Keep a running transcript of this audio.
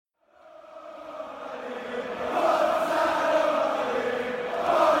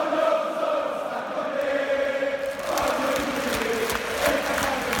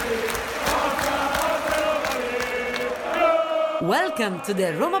Welcome to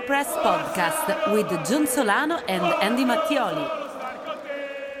the Roma Press Podcast with John Solano and Andy Mattioli.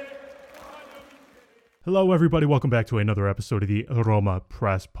 Hello, everybody. Welcome back to another episode of the Roma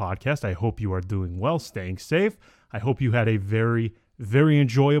Press Podcast. I hope you are doing well, staying safe. I hope you had a very, very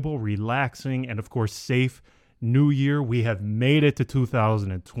enjoyable, relaxing, and of course, safe New Year. We have made it to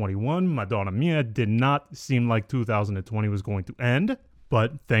 2021. Madonna mia, did not seem like 2020 was going to end,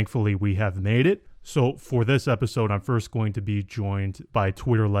 but thankfully we have made it. So for this episode, I'm first going to be joined by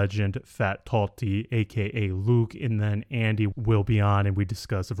Twitter legend Fat Totti, aka Luke, and then Andy will be on and we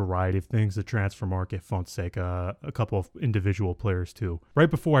discuss a variety of things, the transfer market, Fonseca, a couple of individual players too. Right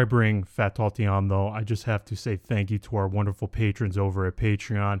before I bring Fat Totti on though, I just have to say thank you to our wonderful patrons over at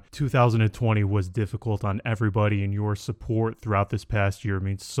Patreon. 2020 was difficult on everybody, and your support throughout this past year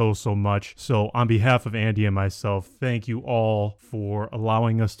means so much. So on behalf of Andy and myself, thank you all for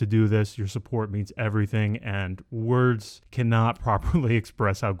allowing us to do this. Your support means everything, and words cannot properly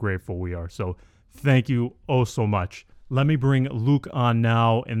express how grateful we are. So thank you oh so much. Let me bring Luke on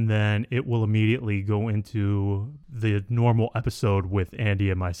now, and then it will immediately go into the normal episode with Andy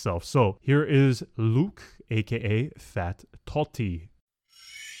and myself. So here is Luke, aka Fat Totti.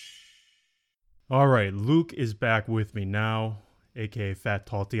 All right, Luke is back with me now, aka Fat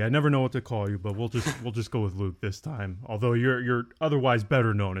Totti. I never know what to call you, but we'll just go with Luke this time. Although you're otherwise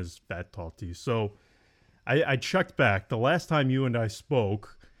better known as Fat Totti. So I checked back. The last time you and I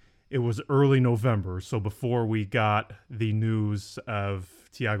spoke, it was early November. So before we got the news of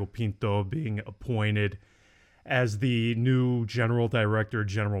Thiago Pinto being appointed as the new general director,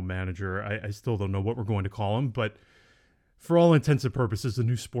 general manager. I still don't know what we're going to call him, but for all intents and purposes, the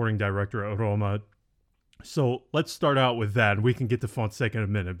new sporting director at Roma. So let's start out with that, and we can get to Fonseca in a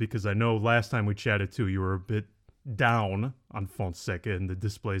minute, because I know last time we chatted too, you were a bit down on Fonseca and the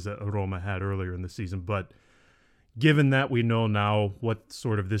displays that Roma had earlier in the season. But given that we know now what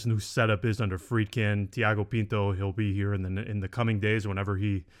sort of this new setup is under Friedkin, Thiago Pinto, he'll be here in the coming days whenever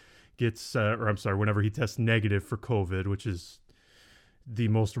he gets, whenever he tests negative for COVID, which is the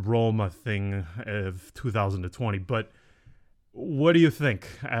most Roma thing of 2020. But what do you think?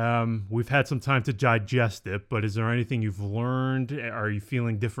 We've had some time to digest it, but is there anything you've learned? Are you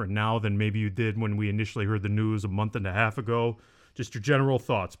feeling different now than maybe you did when we initially heard the news a month and a half ago? Just your general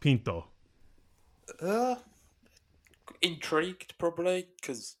thoughts, Pinto. Intrigued, probably,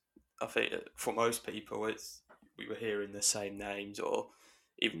 because I think for most people, we were hearing the same names or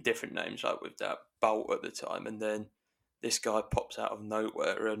even different names, like with that Bolt at the time, and then this guy pops out of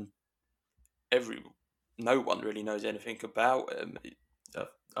nowhere, and no one really knows anything about him. I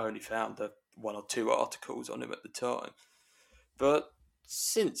only found one or two articles on him at the time. But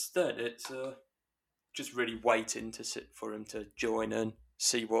since then, it's just really waiting for him to join and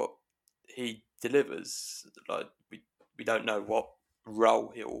see what he delivers. Like we don't know what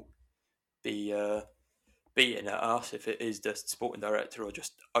role he'll be in at us, if it is the sporting director or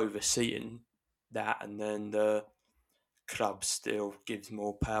just overseeing that, and then the club still gives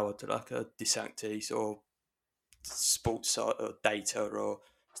more power to like a De Sanctis or sports site or data or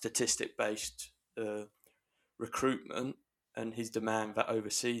statistic based recruitment, and his demand that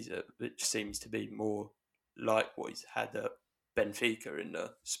oversees it, which seems to be more like what he's had at Benfica in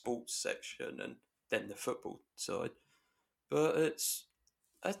the sports section and then the football side. But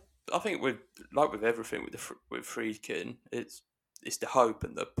I think with everything with Friedkin, it's the hope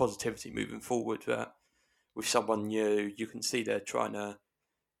and the positivity moving forward that with someone new, you can see they're trying to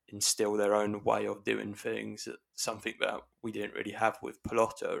instill their own way of doing things, something that we didn't really have with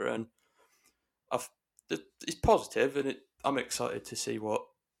Pallotta, and it's positive, and I'm excited to see what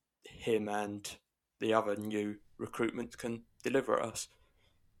him and the other new recruitments can deliver us.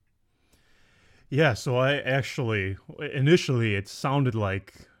 Yeah, so initially it sounded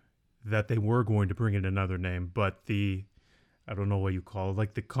like that they were going to bring in another name, but I don't know what you call it,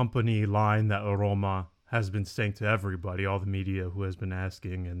 like the company line that Roma has been saying to everybody, all the media who has been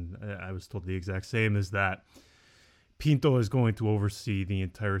asking, and I was told the exact same, is that Pinto is going to oversee the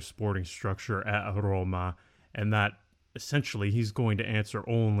entire sporting structure at Roma, and that essentially he's going to answer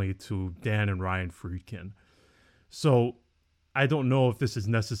only to Dan and Ryan Friedkin. So I don't know if this is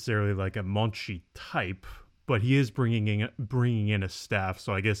necessarily like a Monchi type, but he is bringing in a staff,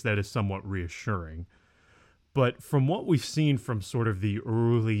 so I guess that is somewhat reassuring. But from what we've seen from sort of the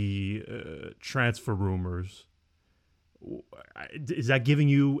early transfer rumors, is that giving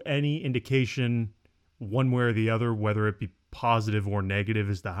you any indication one way or the other, whether it be positive or negative,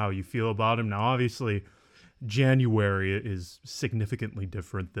 as to how you feel about him? Now, obviously, January is significantly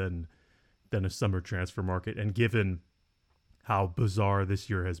different than a summer transfer market, and given how bizarre this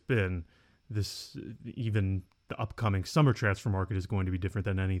year has been, this even the upcoming summer transfer market is going to be different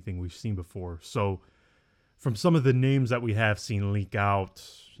than anything we've seen before. So from some of the names that we have seen leak out,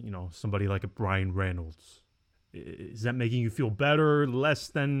 somebody like a Brian Reynolds, is that making you feel better, less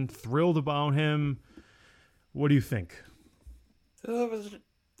than thrilled about him? What do you think?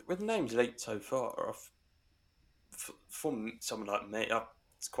 With names leaked so far, from someone like me,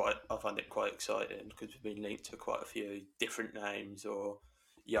 I find it quite exciting because we've been linked to quite a few different names or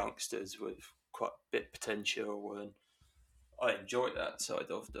youngsters with quite a bit of potential, and I enjoy that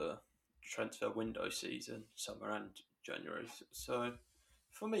side of the transfer window season, summer and January. So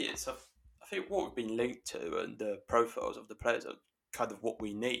for me, I think what we've been linked to and the profiles of the players are kind of what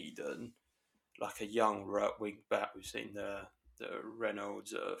we need, and like a young right wing back, we've seen the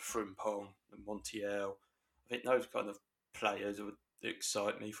Reynolds, Frimpong, and Montiel. I think those kind of players would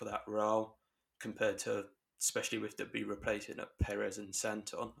excite me for that role, compared to, especially with to be replacing Perez and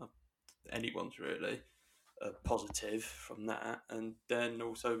Santon. Anyone's really positive from that, and then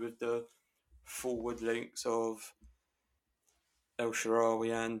also with the forward links of El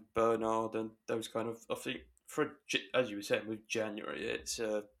Shaarawy and Bernard and those kind of. I think as you were saying with January, it's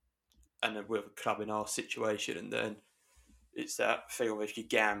and then with a club in our situation, and then it's that feel if you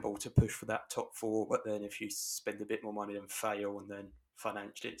gamble to push for that top four, but then if you spend a bit more money and fail, and then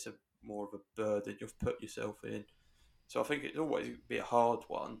financially it's more of a burden you've put yourself in. So I think it's always be a hard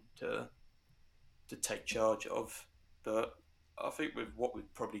one to take charge of. But I think with what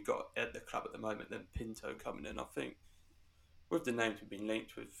we've probably got at the club at the moment, then Pinto coming in, I think with the names we've been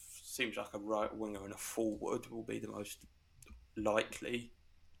linked with, seems like a right winger and a forward will be the most likely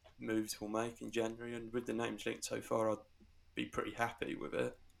moves we'll make in January. And with the names linked so far, I'd be pretty happy with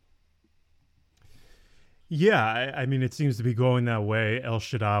it. Yeah, I mean, it seems to be going that way. El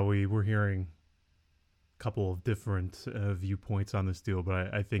Shaarawy, we're hearing a couple of different viewpoints on this deal,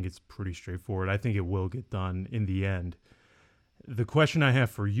 but I think it's pretty straightforward. I think it will get done in the end. The question I have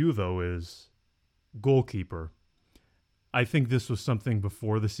for you, though, is goalkeeper. I think this was something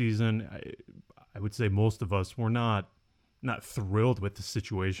before the season. I would say most of us were not thrilled with the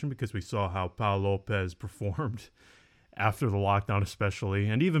situation because we saw how Pau Lopez performed after the lockdown, especially,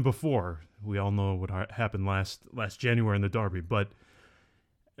 and even before. We all know what happened last January in the derby. But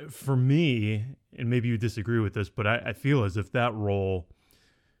for me, and maybe you disagree with this, but I feel as if that role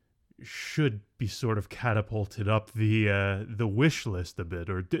should be sort of catapulted up the wish list a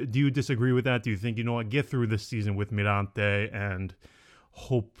bit. Or do you disagree with that? Do you think, get through this season with Mirante and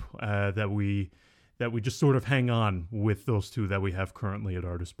hope that we just sort of hang on with those two that we have currently at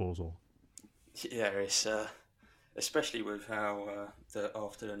our disposal? Yeah, it's especially with how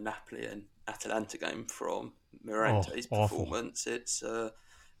after the Napoli and Atalanta game from Mirante's performance, it's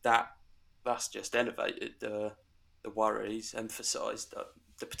that's just elevated the worries, emphasised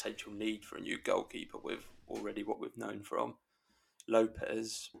the potential need for a new goalkeeper with already what we've known from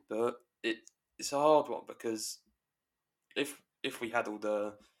Lopez. But it's a hard one because if we had all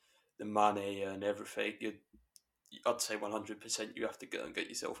the money and everything, I'd say 100% you have to go and get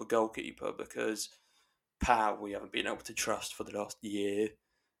yourself a goalkeeper, because Pau we haven't been able to trust for the last year,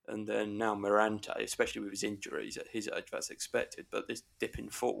 and then now Mirante, especially with his injuries at his age, that's expected, but this dip in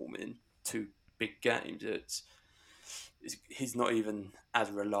form in two big games, he's not even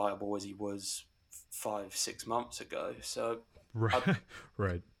as reliable as he was 5-6 months ago. So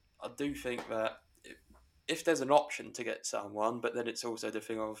right. I do think that if there's an option to get someone, but then it's also the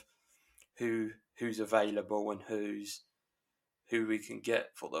thing of who's available and who we can get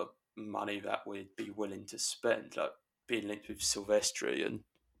for the money that we'd be willing to spend, like being linked with Silvestri, and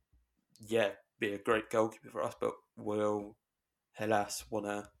be a great goalkeeper for us, but will Hellas want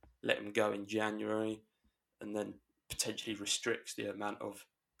to let him go in January, and then potentially restricts the amount of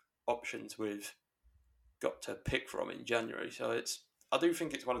options we've got to pick from in January. So I do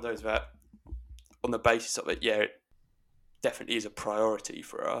think it's one of those that, on the basis of it, it definitely is a priority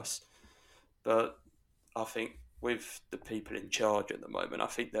for us. But I think with the people in charge at the moment, I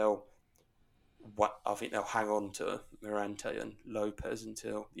think they'll hang on to Mirante and Lopez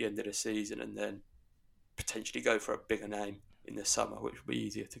until the end of the season, and then potentially go for a bigger name in the summer, which will be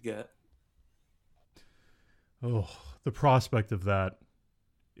easier to get. Oh, the prospect of that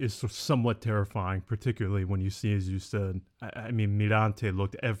is somewhat terrifying, particularly when you see, as you said, I mean, Mirante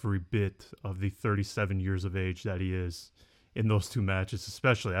looked every bit of the 37 years of age that he is in those two matches,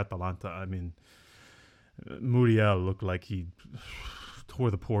 especially Atalanta. I mean, Muriel looked like he tore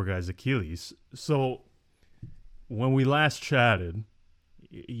the poor guy's Achilles. So when we last chatted,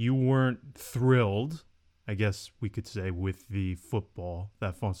 you weren't thrilled, I guess we could say, with the football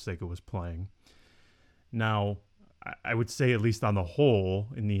that Fonseca was playing. Now, I would say, at least on the whole,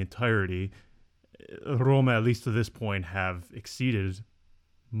 in the entirety, Roma, at least to this point, have exceeded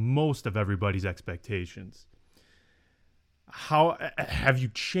most of everybody's expectations. How have you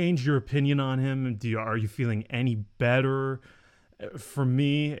changed your opinion on him? Are you feeling any better? For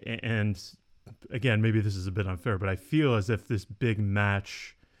me, and again, maybe this is a bit unfair, but I feel as if this big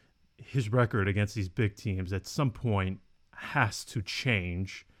match, his record against these big teams, at some point has to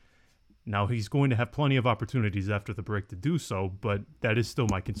change. Now, he's going to have plenty of opportunities after the break to do so, but that is still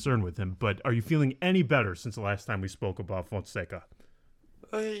my concern with him. But are you feeling any better since the last time we spoke about Fonseca?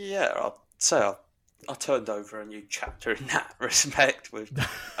 Yeah, I'd say I turned over a new chapter in that respect. With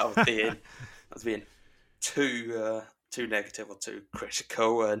I was being too negative or too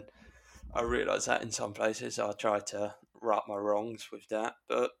critical, and I realised that in some places I tried to right my wrongs with that.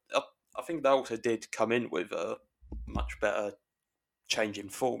 But I think they also did come in with a much better change in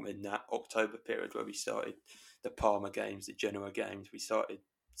form in that October period where we started the Parma games, the Genoa games. We started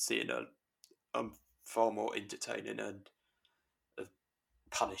seeing a far more entertaining and a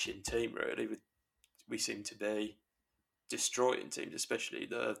punishing team. Really, we seem to be destroying teams, especially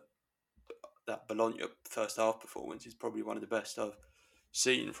that Bologna first half performance is probably one of the best I've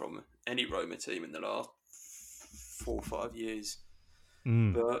seen from any Roma team in the last 4 or 5 years.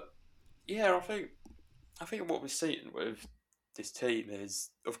 But yeah, I think what we're seeing with this team is,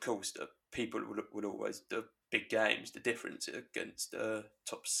 of course, that people would always, the big games, the difference against the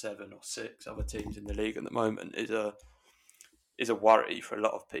top 7 or 6 other teams in the league at the moment is a worry for a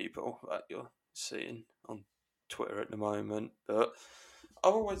lot of people that you're seeing on Twitter at the moment. But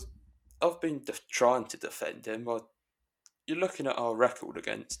I've been trying to defend him. You're looking at our record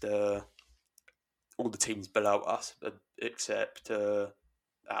against all the teams below us, except out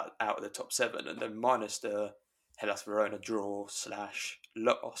of the top 7, and then minus the Hellas Verona draw /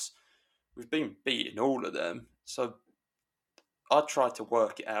 loss. We've been beating all of them. So I tried to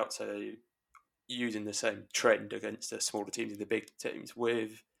work it out, so using the same trend against the smaller teams and the big teams,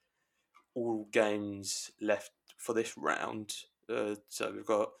 with all games left for this round. So we've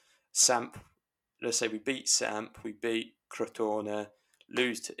got Samp. Let's say we beat Samp, we beat Crotone,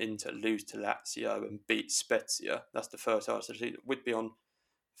 lose to Inter, lose to Lazio, and beat Spezia. That's the first half of the season. We'd be on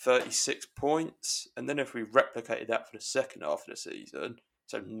 36 points. And then if we replicated that for the second half of the season,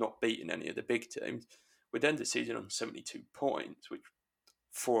 so not beating any of the big teams, we'd end the season on 72 points, which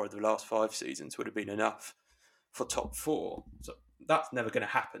 4 of the last 5 seasons would have been enough for top 4. So that's never going to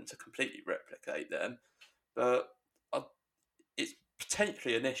happen to completely replicate them. But it's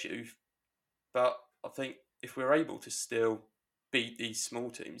potentially an issue. But I think if we're able to still beat these small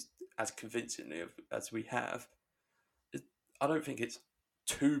teams as convincingly as we have, I don't think it's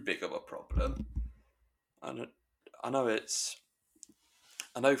too big of a problem. And I know it's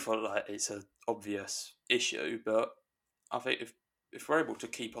an obvious issue, but I think if we're able to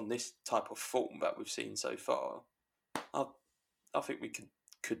keep on this type of form that we've seen so far, I think we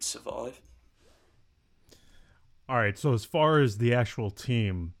could survive. All right, so as far as the actual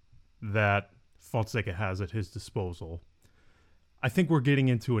team that Fonseca has at his disposal, I think we're getting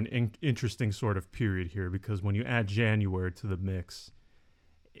into an interesting sort of period here, because when you add January to the mix,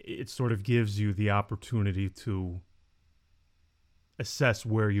 it sort of gives you the opportunity to assess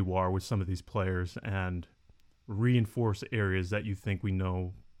where you are with some of these players and reinforce areas that you think we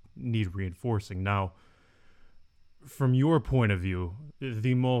know need reinforcing. Now, from your point of view,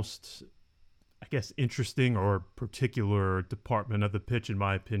 the most, I guess, interesting or particular department of the pitch, in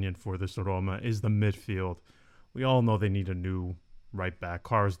my opinion, for this Roma is the midfield. We all know they need a new right back.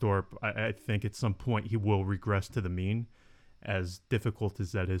 Karsdorp, I think at some point he will regress to the mean, as difficult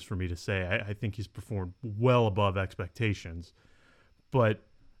as that is for me to say. I think he's performed well above expectations. But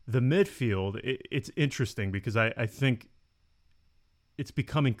the midfield, it's interesting because I think it's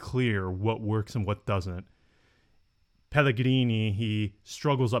becoming clear what works and what doesn't. Pellegrini, he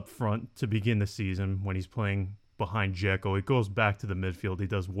struggles up front to begin the season when he's playing behind Dzeko. It goes back to the midfield. He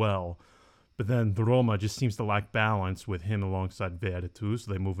does well. But then the Roma just seems to lack balance with him alongside Veretout,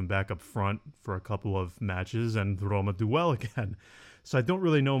 so they move him back up front for a couple of matches, and the Roma do well again. So I don't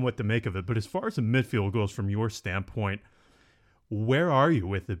really know what to make of it. But as far as the midfield goes from your standpoint, where are you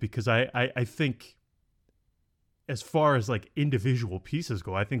with it? Because I think as far as like individual pieces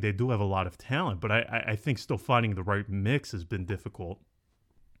go, I think they do have a lot of talent, but I think still finding the right mix has been difficult.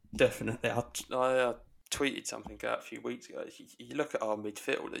 Definitely. I tweeted something out a few weeks ago. You look at our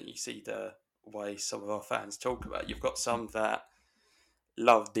midfield and you see the way some of our fans talk about it. You've got some that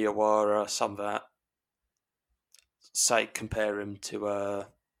love Diawara, some that say compare him to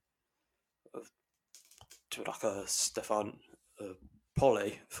like a Stefan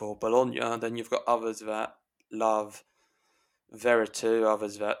Polli for Bologna, and then you've got others that love Veretout,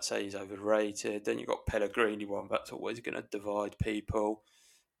 others that say he's overrated. Then you've got Pellegrini, one that's always going to divide people.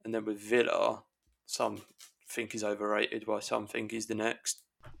 And then with Villa, some think he's overrated, while some think he's the next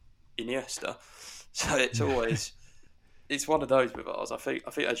Iniesta. So it's always it's one of those with ours. I think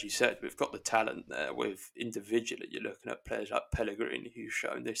as you said, we've got the talent there. With individually, you're looking at players like Pellegrini, who's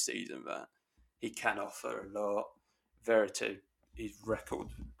shown this season that he can offer a lot. Veretout, his record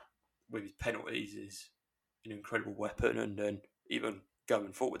with his penalties is an incredible weapon, and then even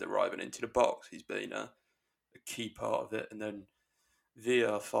going forward, arriving into the box, he's been a key part of it. And then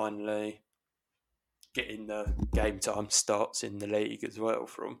Villa finally getting the game time starts in the league as well.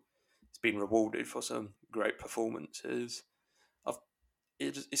 It's been rewarded for some great performances.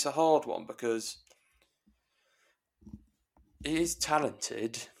 It's a hard one because it is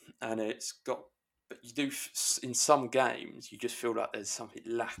talented and it's got, but you do in some games you just feel like there's something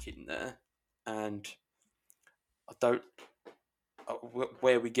lacking there, and I don't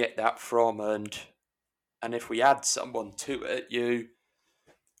where we get that from, and if we add someone to it, you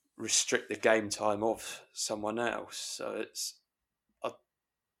restrict the game time of someone else. So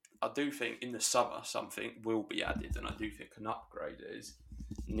I do think in the summer something will be added, and I do think an upgrade is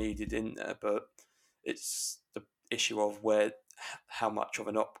needed in there. But it's the issue of how much of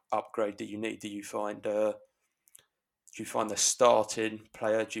an upgrade do you need? Do you find the starting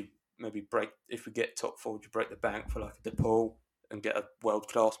player? Do you maybe break, if we get top four, do you break the bank for like a DePaul and get a world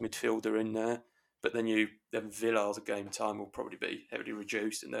class midfielder in there? But then Villa's game time will probably be heavily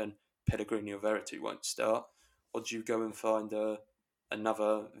reduced, and then Pellegrini or Veretout won't start. Or do you go and find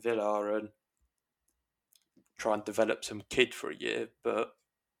another Villa and try and develop some kid for a year, but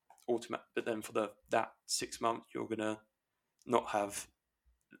then for that 6 months you're gonna not have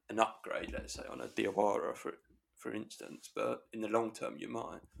an upgrade, let's say on a Diawara for instance, but in the long term you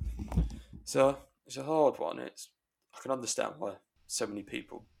might. So it's a hard one. I can understand why so many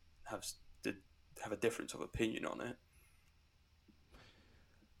people have a difference of opinion on it.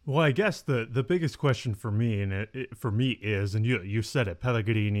 Well, I guess the biggest question for me, and for me is, and you said it,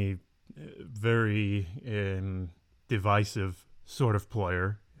 Pellegrini, very divisive sort of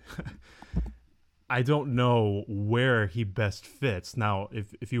player. I don't know where he best fits. Now,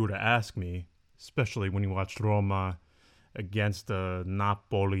 if you were to ask me, especially when you watched Roma against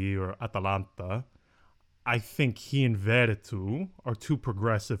Napoli or Atalanta, I think he and Veretout are too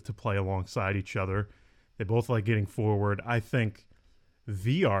progressive to play alongside each other. They both like getting forward. I think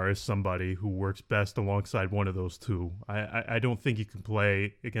VR is somebody who works best alongside one of those two. I don't think you can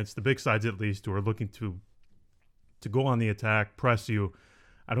play against the big sides, at least, who are looking to go on the attack, press you.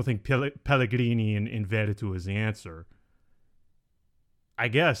 I don't think Pellegrini and Veretout is the answer. I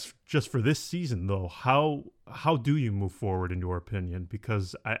guess just for this season, though, how do you move forward in your opinion?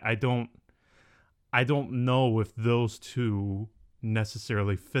 Because I don't know if those two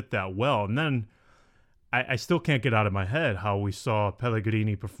necessarily fit that well. And then I still can't get out of my head how we saw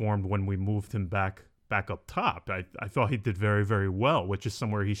Pellegrini performed when we moved him back up top. I thought he did very, very well, which is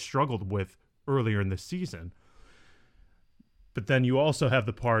somewhere he struggled with earlier in the season. But then you also have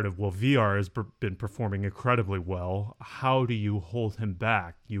the part of, well, VR has been performing incredibly well. How do you hold him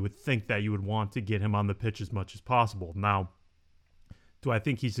back? You would think that you would want to get him on the pitch as much as possible. Now, do I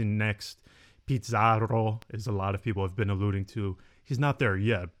think he's in next Pizarro, as a lot of people have been alluding to? He's not there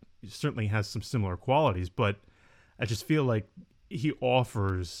yet. He certainly has some similar qualities, but I just feel like he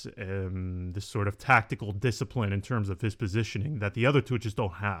offers this sort of tactical discipline in terms of his positioning that the other two just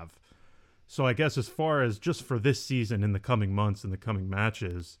don't have. So I guess as far as just for this season, in the coming months and the coming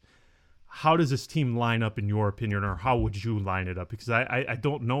matches, how does this team line up in your opinion, or how would you line it up? Because I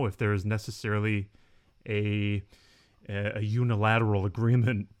don't know if there is necessarily a unilateral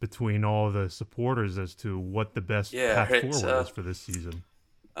agreement between all the supporters as to what the best path forward is for this season.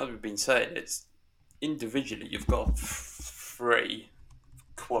 As we've been saying, it's individually you've got three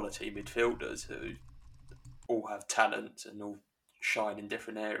quality midfielders who all have talent and all shine in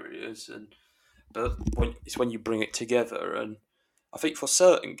different areas, but it's when you bring it together. And I think for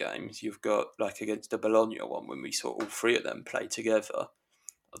certain games you've got, like against the Bologna one, when we saw all three of them play together,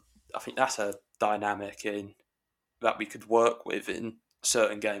 I think that's a dynamic that we could work with in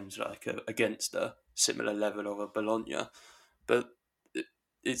certain games, like against a similar level of a Bologna. But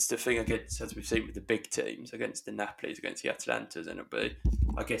it's the thing against, as we've seen with the big teams, against the Napolis, against the Atalantas, and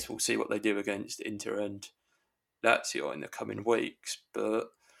I guess we'll see what they do against Inter and Lazio in the coming weeks.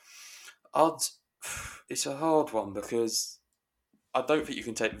 But it's a hard one because I don't think you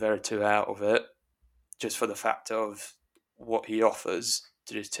can take Veretout out of it just for the fact of what he offers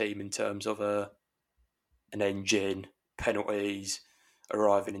to this team in terms of an engine, penalties,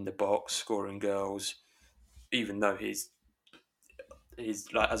 arriving in the box, scoring goals. Even though he's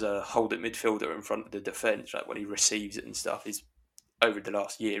he's like as a holding midfielder in front of the defence, like when he receives it and stuff. He's over the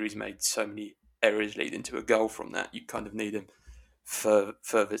last year he's made so many errors leading to a goal from that. You kind of need him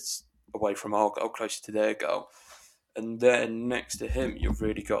further away from our goal, closer to their goal. And then next to him, you've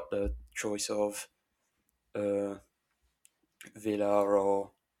really got the choice of uh, Villa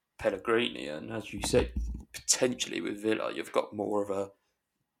or Pellegrini. And as you said, potentially with Villa, you've got more of a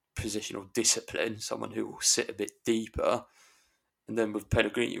positional discipline, someone who will sit a bit deeper. And then with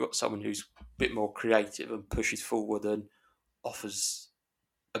Pellegrini, you've got someone who's a bit more creative and pushes forward and offers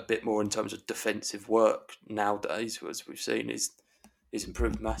a bit more in terms of defensive work nowadays, as we've seen, is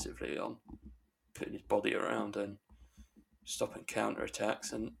improved massively on putting his body around and stopping counter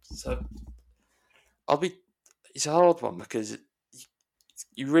attacks. And so it's a hard one because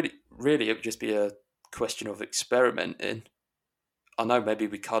you really, it would just be a question of experimenting. I know maybe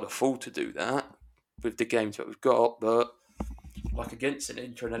we can't afford to do that with the games that we've got, but like against an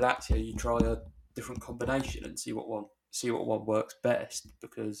Inter and a Lazio, you try a different combination and see what one works best.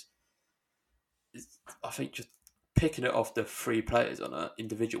 Because I think just picking it off the three players on an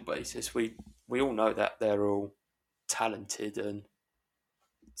individual basis, we all know that they're all talented, and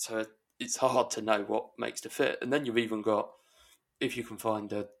so it's hard to know what makes the fit. And then you've even got, if you can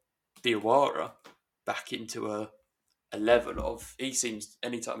find a Diawara back into a level of, he seems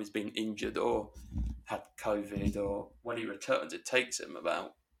anytime he's been injured or had COVID, or when he returns, it takes him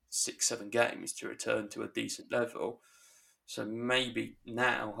about 6-7 games to return to a decent level. So maybe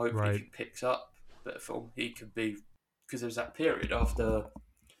now, hopefully, if Right. he picks up a bit of form, he could be, because there was that period after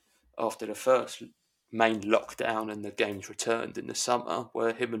the first main lockdown and the games returned in the summer,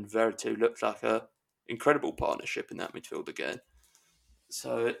 where him and Veretout looked like a incredible partnership in that midfield again.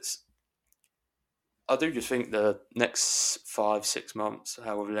 So I do just think the next 5-6 months,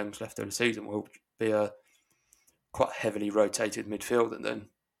 however long's left of the season, will be a quite heavily rotated midfield, and then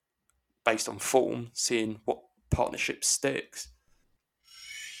based on form, seeing what partnership sticks.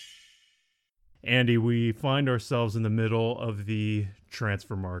 Andy, we find ourselves in the middle of the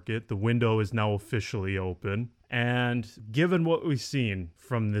transfer market. The window is now officially open. And given what we've seen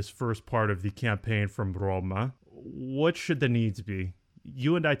from this first part of the campaign from Roma, what should the needs be?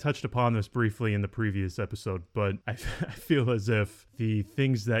 You and I touched upon this briefly in the previous episode, but I feel as if the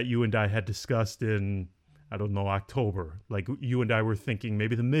things that you and I had discussed in, I don't know, October, like you and I were thinking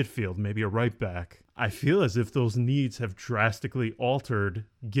maybe the midfield, maybe a right back. I feel as if those needs have drastically altered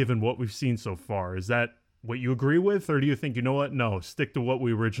given what we've seen so far. Is that what you agree with? Or do you think, you know what? No, stick to what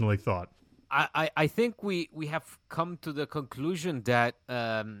we originally thought. I think we have come to the conclusion that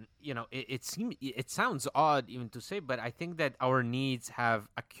it sounds odd even to say, but I think that our needs have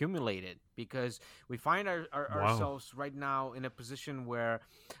accumulated because we find ourselves right now in a position where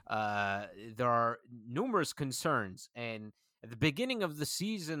there are numerous concerns. And at the beginning of the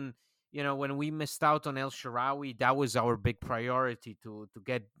season, when we missed out on El Shaarawy, that was our big priority to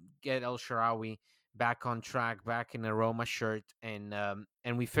get El Shaarawy back on track, back in a Roma shirt, and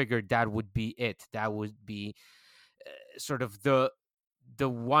we figured that would be it. That would be sort of the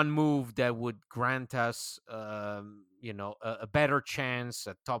one move that would grant us, a better chance,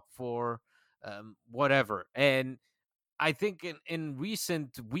 a top four, whatever. And I think in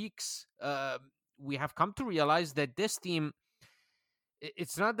recent weeks, we have come to realize that this team.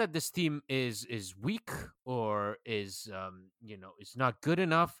 It's not that this team is weak or is is not good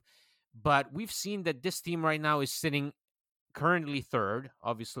enough, but we've seen that this team right now is sitting currently third.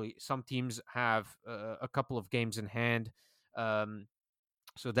 Obviously, some teams have a couple of games in hand, um,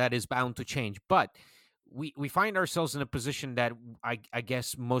 so that is bound to change. But we find ourselves in a position that I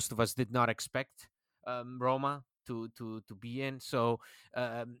guess most of us did not expect Roma to be in. So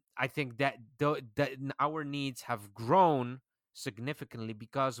I think that that our needs have grown significantly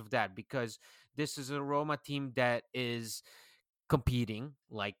because of that. Because this is a Roma team that is competing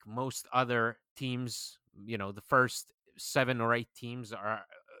like most other teams. The first 7 or 8 teams are,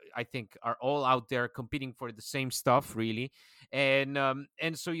 I think, are all out there competing for the same stuff, really. And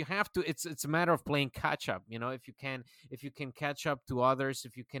so you have to. It's a matter of playing catch up. If you can catch up to others,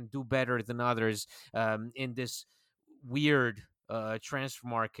 if you can do better than others in this weird transfer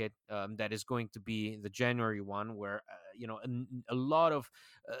market that is going to be the January one, where a lot of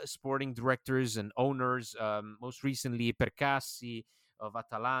sporting directors and owners, most recently Percassi of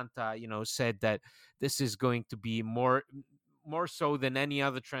Atalanta, said that this is going to be more so than any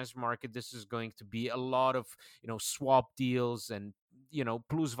other transfer market. This is going to be a lot of swap deals and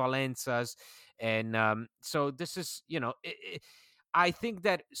plus valenzas, and so this is I think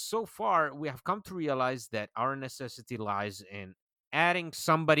that so far we have come to realize that our necessity lies in adding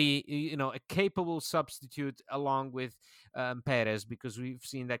somebody, a capable substitute along with Perez, because we've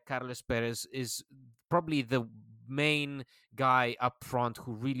seen that Carlos Perez is probably the main guy up front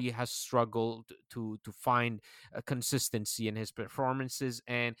who really has struggled to find a consistency in his performances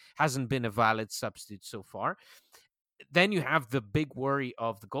and hasn't been a valid substitute so far. Then you have the big worry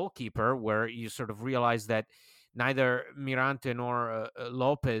of the goalkeeper, where you sort of realize that neither Mirante nor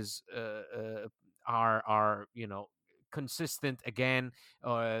Lopez are consistent again,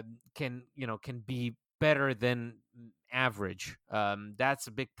 can be better than average. That's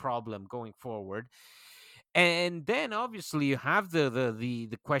a big problem going forward. And then obviously you have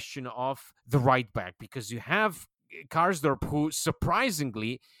the question of the right back, because you have Karsdorp, who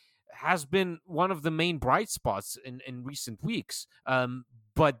surprisingly has been one of the main bright spots in recent weeks.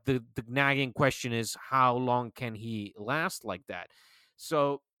 But the nagging question is, how long can he last like that?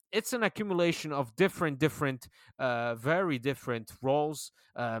 So it's an accumulation of different, very different roles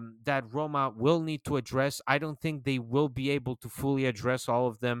that Roma will need to address. I don't think they will be able to fully address all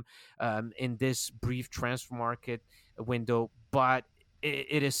of them in this brief transfer market window, but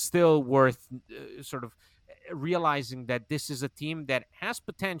it is still worth sort of realizing that this is a team that has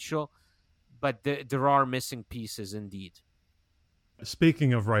potential, but there are missing pieces indeed.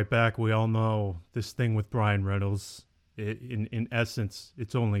 Speaking of right back, we all know this thing with Bryan Reynolds. In essence,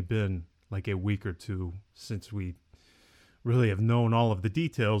 it's only been like a week or two since we really have known all of the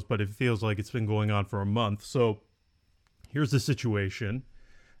details, but it feels like it's been going on for a month. So here's the situation.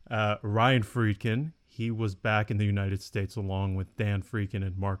 Ryan Friedkin, he was back in the United States along with Dan Friedkin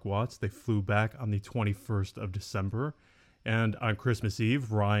and Mark Watts. They flew back on the 21st of December. And on Christmas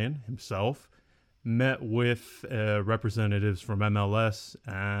Eve, Ryan himself met with representatives from MLS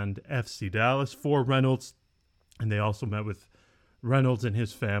and FC Dallas for Reynolds. And they also met with Reynolds and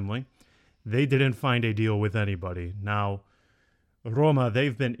his family. They didn't find a deal with anybody. Now, Roma,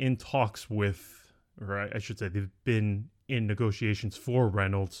 they've been in talks with, or I should say, they've been in negotiations for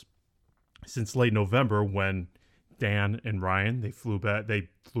Reynolds since late November, when Dan and Ryan, they flew back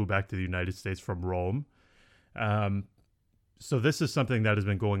to the United States from Rome. So this is something that has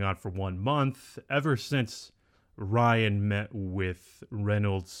been going on for 1 month, ever since Ryan met with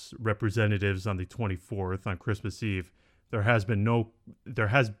Reynolds representatives on the 24th, on Christmas Eve. There has been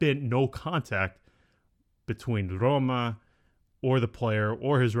no contact between Roma or the player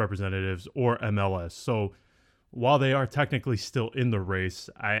or his representatives or MLS. So while they are technically still in the race,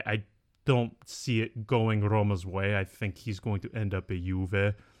 I don't see it going Roma's way. I think he's going to end up at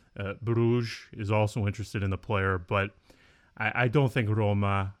Juve. Bruges is also interested in the player, but I don't think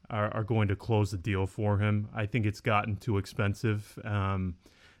Roma are going to close the deal for him. I think it's gotten too expensive.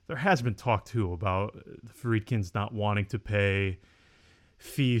 There has been talk, too, about the Friedkins not wanting to pay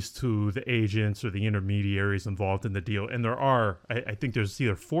fees to the agents or the intermediaries involved in the deal. And there are, I think there's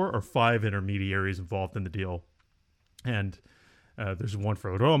either 4 or 5 intermediaries involved in the deal. And there's one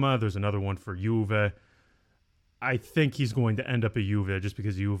for Roma, there's another one for Juve. I think he's going to end up at Juve just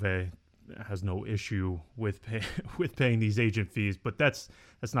because Juve has no issue with paying these agent fees, but that's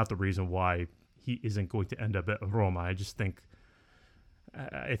not the reason why he isn't going to end up at Roma. I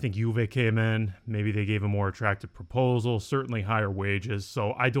think Juve came in, maybe they gave a more attractive proposal, certainly higher wages,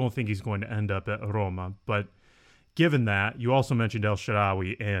 so I don't think he's going to end up at Roma. But given that, you also mentioned El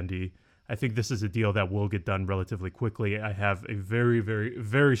Shaarawy, Andy. I think this is a deal that will get done relatively quickly. I have a very, very,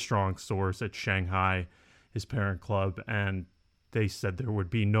 very strong source at Shanghai, his parent club, and they said there would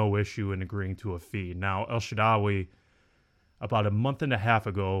be no issue in agreeing to a fee. Now, El Shaarawy, about a month and a half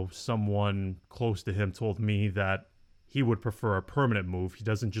ago, someone close to him told me that he would prefer a permanent move. He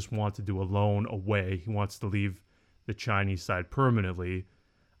doesn't just want to do a loan away. He wants to leave the Chinese side permanently.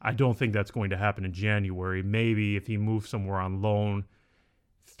 I don't think that's going to happen in January. Maybe if he moves somewhere on loan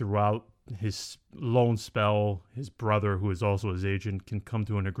throughout his loan spell, his brother, who is also his agent, can come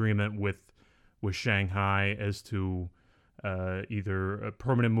to an agreement with Shanghai as to either a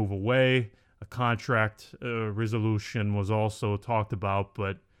permanent move away. A contract resolution was also talked about,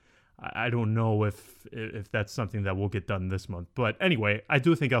 but I don't know if that's something that will get done this month. But anyway, I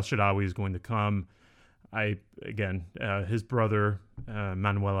do think El Shaarawy is going to come. His brother,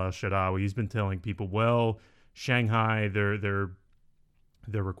 Manuel El Shaarawy, he's been telling people, well, Shanghai, they're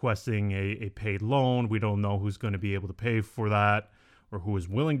requesting a paid loan. We don't know who's going to be able to pay for that or who is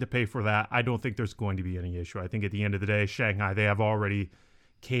willing to pay for that. I don't think there's going to be any issue. I think at the end of the day, Shanghai, they have already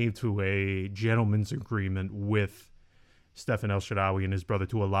came to a gentleman's agreement with Stefan El Shaarawy and his brother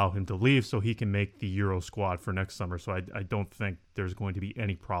to allow him to leave so he can make the Euro squad for next summer. So I don't think there's going to be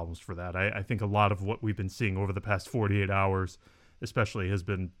any problems for that. I think a lot of what we've been seeing over the past 48 hours especially has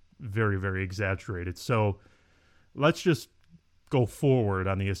been very, very exaggerated. So let's just go forward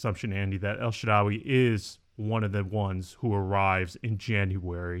on the assumption, Andy, that El Shaarawy is one of the ones who arrives in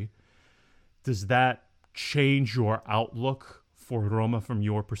January, does that change your outlook for Roma from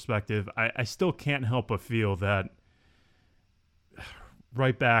your perspective? I still can't help but feel that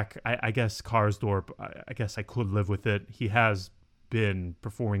right back, I guess Karsdorp, I guess I could live with it. He has been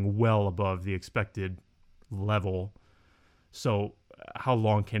performing well above the expected level. So how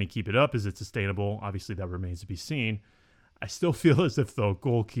long can he keep it up? Is it sustainable? Obviously, that remains to be seen. I still feel as if the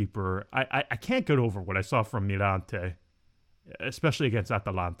goalkeeper, I can't get over what I saw from Mirante, especially against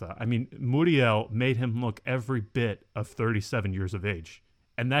Atalanta. I mean, Muriel made him look every bit of 37 years of age,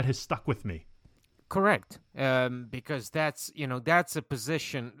 and that has stuck with me. Correct, because that's a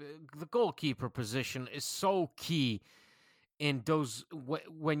position. The goalkeeper position is so key in those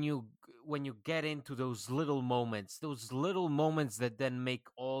when you get into those little moments that then make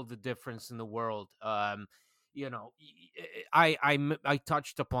all the difference in the world. I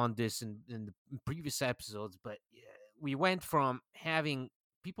touched upon this in the previous episodes, but we went from having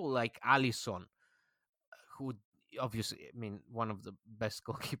people like Alisson, who obviously, I mean, one of the best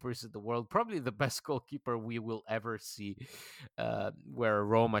goalkeepers in the world, probably the best goalkeeper we will ever see wear a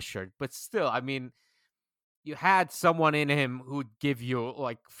Roma shirt. But still, I mean, you had someone in him who'd give you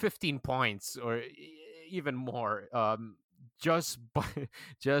like 15 points or even more just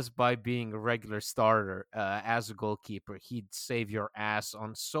by being a regular starter as a goalkeeper. He'd save your ass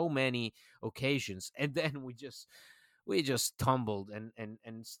on so many occasions. And then we just tumbled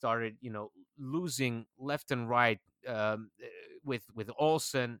and started, losing left and right, with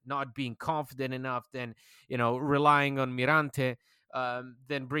Olsen not being confident enough, then, relying on Mirante,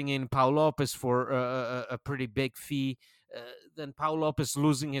 then bringing Pau Lopez for a pretty big fee, then Pau Lopez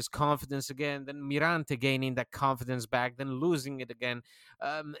losing his confidence again, then Mirante gaining that confidence back, then losing it again.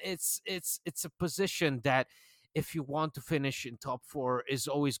 It's a position that, if you want to finish in top four, is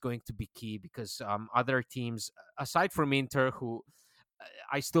always going to be key, because other teams, aside from Inter, who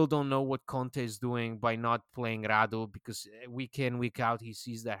I still don't know what Conte is doing by not playing Radu, because week in, week out, he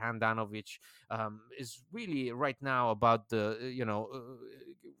sees that Handanovic is really right now about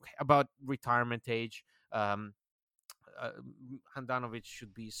about retirement age. Handanovic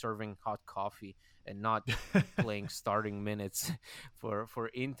should be serving hot coffee and not playing starting minutes for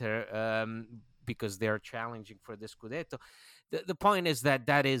Inter. Because they're challenging for the Scudetto. The point is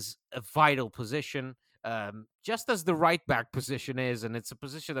that is a vital position, just as the right back position is, and it's a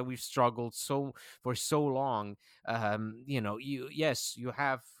position that we've struggled for so long. You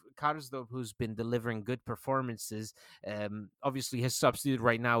have Karsdorp, who's been delivering good performances. Obviously, his substitute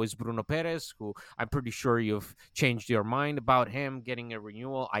right now is Bruno Perez, who I'm pretty sure you've changed your mind about him getting a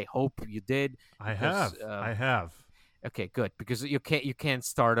renewal. I hope you did. I have. Okay, good, because you can't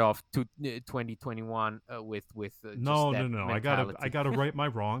start off 2021 with no. mentality. I gotta right my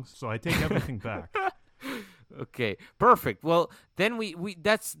wrongs, so I take everything back. Okay, perfect. Well, then we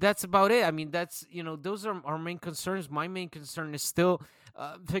that's about it. I mean, that's those are our main concerns. My main concern is still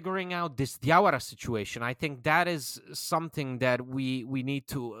figuring out this Diawara situation. I think that is something that we need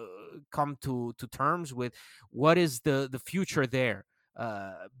to come to terms with. What is the future there?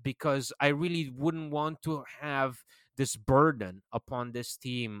 Because I really wouldn't want to have this burden upon this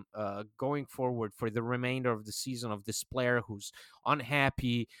team going forward for the remainder of the season, of this player who's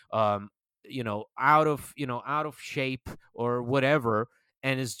unhappy, out of shape or whatever,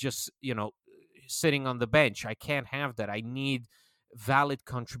 and is just sitting on the bench. I can't have that. I need valid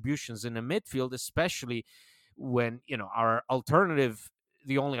contributions in the midfield, especially when our alternative.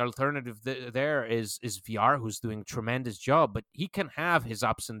 The only alternative there is VR, who's doing a tremendous job, but he can have his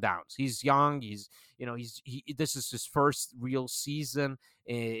ups and downs. He's young. This is his first real season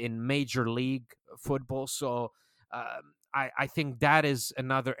in Major League football. So I think that is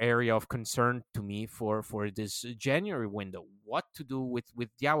another area of concern to me for this January window. What to do with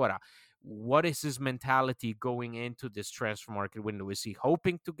Diawara? What is his mentality going into this transfer market window? Is he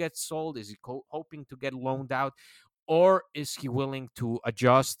hoping to get sold? Is he hoping to get loaned out? Or is he willing to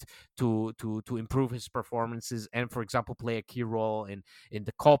adjust to improve his performances and, for example, play a key role in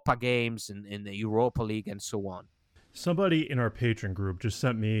the Copa games and in the Europa League and so on? Somebody in our Patreon group just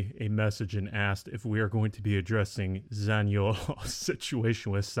sent me a message and asked if we are going to be addressing Zaniolo's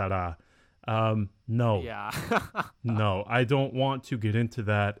situation with Sarà. No. Yeah. No, I don't want to get into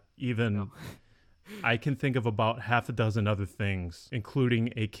that. I can think of about half a dozen other things,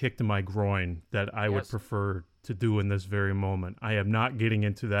 including a kick to my groin, that I would prefer to do in this very moment. I am not getting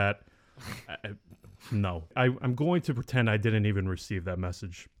into that. No. I'm going to pretend I didn't even receive that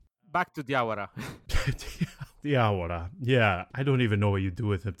message. back to Diawara. Diawara. Yeah, I don't even know what you do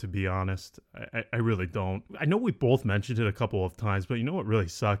with him, to be honest. I really don't. I know we both mentioned it a couple of times, but you know what really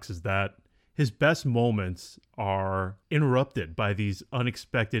sucks is that his best moments are interrupted by these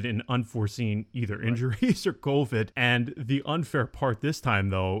unexpected and unforeseen either injuries or COVID. And the unfair part this time,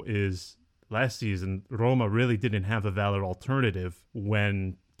 though, is last season, Roma really didn't have a valid alternative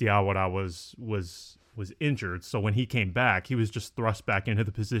when Diawara was injured. So when he came back, he was just thrust back into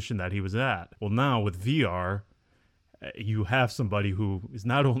the position that he was at. Well, now with VR, you have somebody who is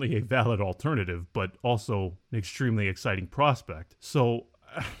not only a valid alternative, but also an extremely exciting prospect. So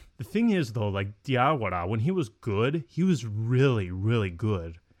the thing is, though, like Diawara, when he was good, he was really, really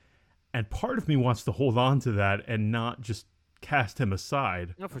good. And part of me wants to hold on to that and not just cast him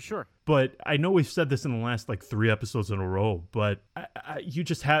aside. No, for sure. But I know we've said this in the last like 3 episodes in a row, but you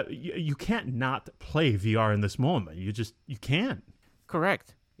just have, you can't not play VR in this moment. You can't.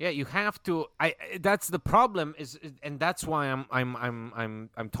 Correct. Yeah, you have to. That's the problem and that's why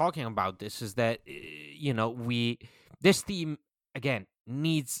I'm talking about this, is that this team again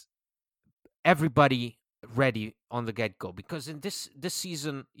needs everybody ready on the get-go, because in this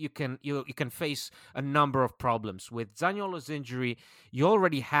season you can face a number of problems. With Zaniolo's injury, you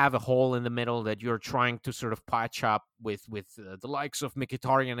already have a hole in the middle that you're trying to sort of patch up with the likes of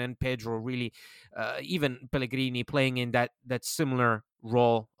Mkhitaryan and Pedro, really even Pellegrini playing in that similar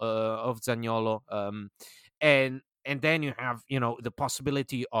role of Zaniolo, and then you have the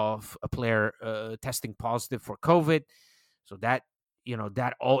possibility of a player testing positive for COVID, so that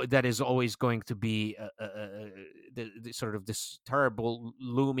that is always going to be the sort of this terrible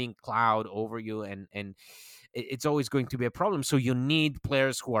looming cloud over you, and it's always going to be a problem. So you need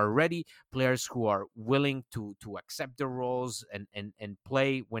players who are ready, players who are willing to accept their roles and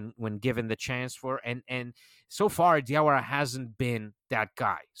play when given the chance for. And so far, Diawara hasn't been that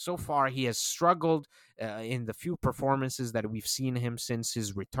guy. So far, he has struggled in the few performances that we've seen him since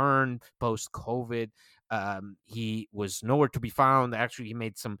his return post-COVID. He was nowhere to be found. Actually, he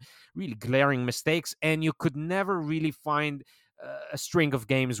made some really glaring mistakes, and you could never really find a string of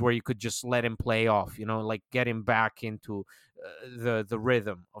games where you could just let him play off, like get him back into the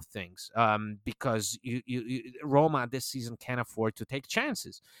rhythm of things, because Roma this season can't afford to take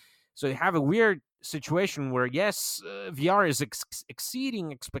chances. So you have a weird situation where, yes, VR is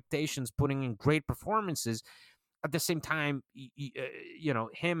exceeding expectations, putting in great performances. At the same time,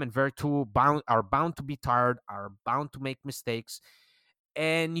 him and Veretout are bound to be tired, are bound to make mistakes,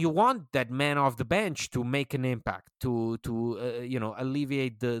 and you want that man off the bench to make an impact, to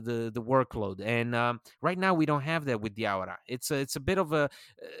alleviate the workload. And right now we don't have that with Diawara. It's a bit of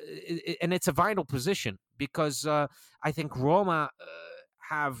and it's a vital position, because I think Roma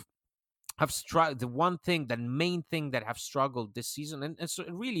have struggled. The main thing that have struggled this season, and so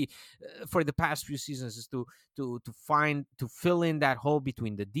really for the past few seasons, is to fill in that hole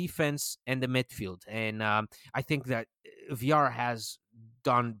between the defense and the midfield. And I think that VR has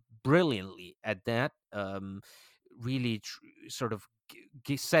done brilliantly at that, really sort of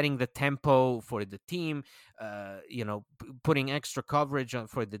setting the tempo for the team, putting extra coverage on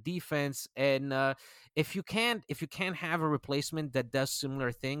for the defense. And if you can't have a replacement that does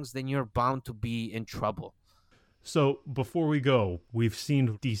similar things, then you're bound to be in trouble. So before we go, we've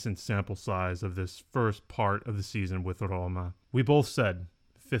seen decent sample size of this first part of the season with Roma. We both said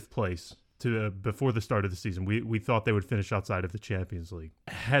 5th place before the start of the season. We thought they would finish outside of the Champions League.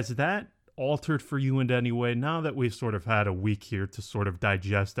 Has that altered for you in any way now that we've sort of had a week here to sort of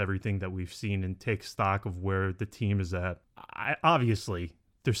digest everything that we've seen and take stock of where the team is at? Obviously,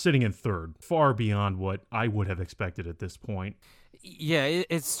 they're sitting in 3rd, far beyond what I would have expected at this point. Yeah,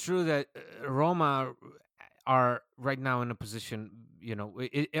 it's true that Roma are right now in a position,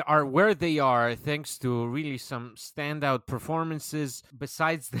 are where they are thanks to really some standout performances,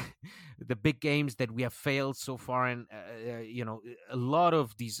 besides the big games that we have failed so far, and a lot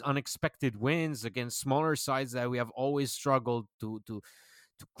of these unexpected wins against smaller sides that we have always struggled to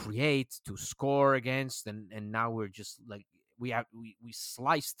create, to score against, and now we're just like we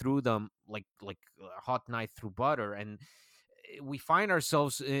slice through them like a hot knife through butter, and we find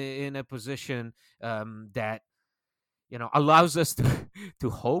ourselves in a position that allows us to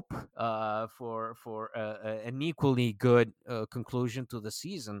hope for an equally good conclusion to the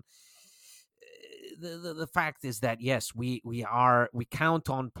season. The fact is that, yes, we count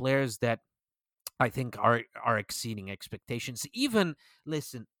on players that I think are exceeding expectations. Even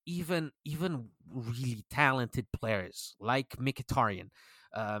really talented players like Mkhitaryan,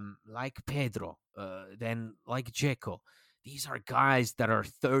 like Pedro, then like Dzeko. These are guys that are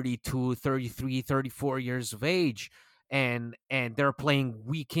 32, 33, 34 years of age, and they're playing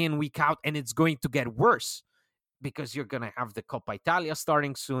week in, week out, and it's going to get worse because you're going to have the Coppa Italia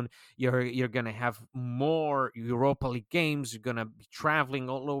starting soon. You're going to have more Europa League games. You're going to be traveling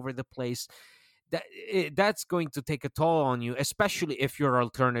all over the place. That's going to take a toll on you, especially if your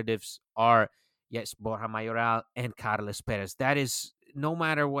alternatives are, yes, Borja Mayoral and Carles Perez. That is, no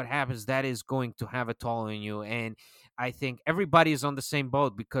matter what happens, that is going to have a toll on you. And I think everybody is on the same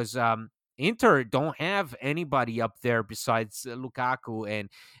boat because Inter don't have anybody up there besides Lukaku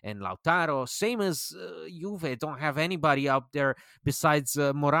and Lautaro. Same as Juve don't have anybody up there besides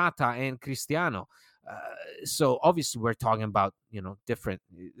Morata and Cristiano. So obviously we're talking about different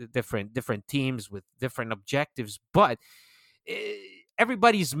teams with different objectives, but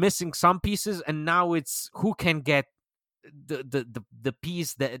everybody's missing some pieces, and now it's who can get the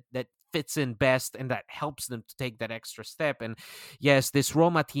piece that fits in best and that helps them to take that extra step. And yes, this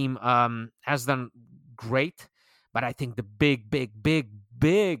Roma team has done great, but I think the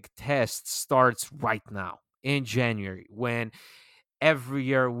big test starts right now in January, when every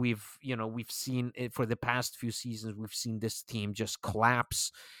year we've seen it for the past few seasons. We've seen this team just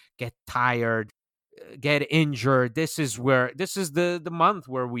collapse, get tired, get injured. This is the month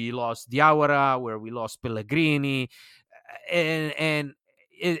where we lost Diawara, where we lost Pellegrini, and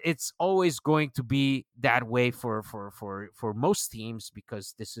it's always going to be that way for most teams,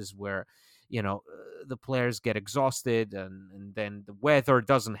 because this is where the players get exhausted, and then the weather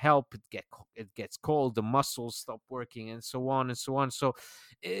doesn't help. It gets cold, the muscles stop working, and so on and so on. So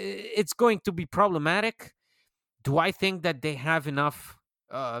it's going to be problematic. Do I think that they have enough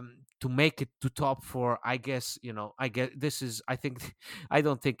to make it to top four? I guess I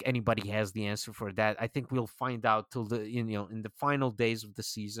don't think anybody has the answer for that. I think we'll find out till in the final days of the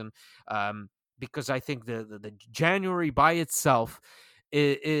season, because I think the January by itself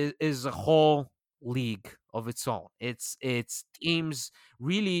is a whole league of its own. It's teams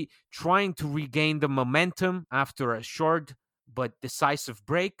really trying to regain the momentum after a short but decisive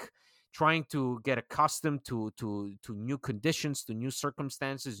break, trying to get accustomed to new conditions, to new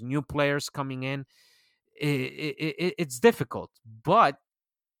circumstances, new players coming in. It's difficult, but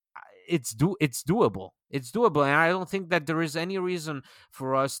it's doable. It's doable, and I don't think that there is any reason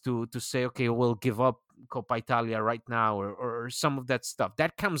for us to say, okay, we'll give up Coppa Italia right now, or some of that stuff.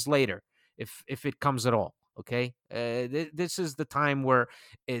 That comes later, if it comes at all. Okay, this is the time where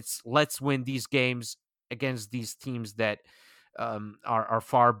it's let's win these games against these teams that are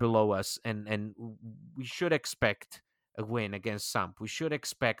far below us, and we should expect a win against Samp. We should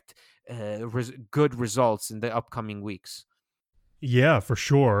expect good results in the upcoming weeks. Yeah, for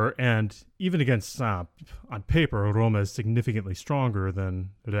sure. And even against Samp, on paper, Roma is significantly stronger than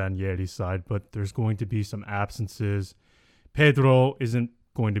Ranieri's side, but there's going to be some absences. Pedro isn't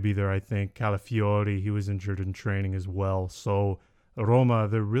going to be there, I think. Calafiori, he was injured in training as well. So Roma,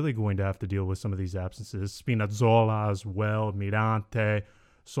 they're really going to have to deal with some of these absences. Spinazzola as well, Mirante.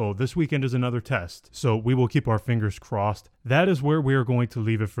 So this weekend is another test. So we will keep our fingers crossed. That is where we are going to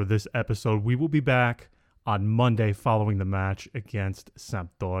leave it for this episode. We will be back on Monday following the match against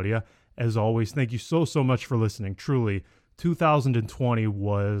Sampdoria. As always, thank you so much for listening. Truly, 2020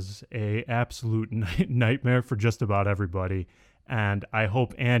 was an absolute nightmare for just about everybody. And I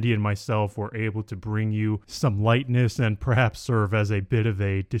hope Andy and myself were able to bring you some lightness and perhaps serve as a bit of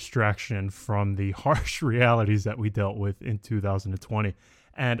a distraction from the harsh realities that we dealt with in 2020.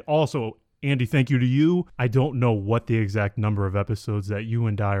 And also, Andy, thank you to you. I don't know what the exact number of episodes that you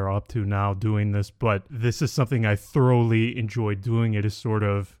and I are up to now doing this, but this is something I thoroughly enjoy doing. It is sort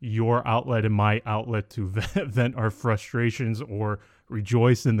of your outlet and my outlet to vent our frustrations or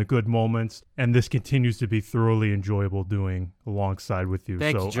rejoice in the good moments. And this continues to be thoroughly enjoyable doing alongside with you.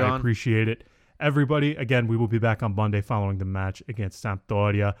 Thanks, so John. I appreciate it. Everybody, again, we will be back on Monday following the match against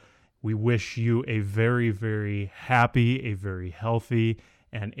Sampdoria. We wish you a very, very happy, a very healthy,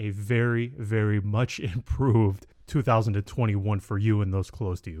 and a very, very much improved 2021 for you and those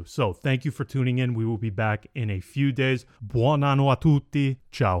close to you. So thank you for tuning in. We will be back in a few days. Buon anno a tutti.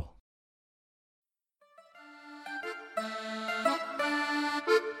 Ciao.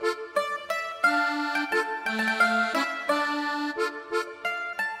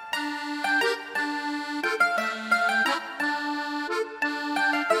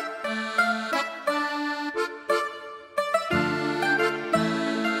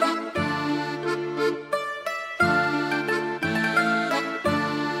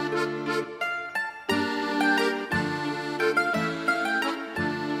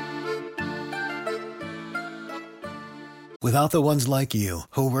 Without the ones like you,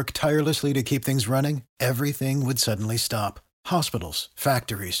 who work tirelessly to keep things running, everything would suddenly stop. Hospitals,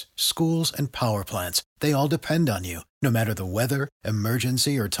 factories, schools, and power plants, they all depend on you. No matter the weather,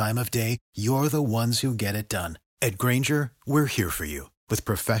 emergency, or time of day, you're the ones who get it done. At Grainger, we're here for you. With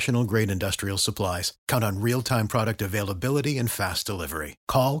professional-grade industrial supplies, count on real-time product availability and fast delivery.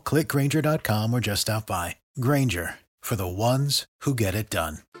 Call, click Grainger.com, or just stop by. Grainger, for the ones who get it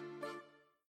done.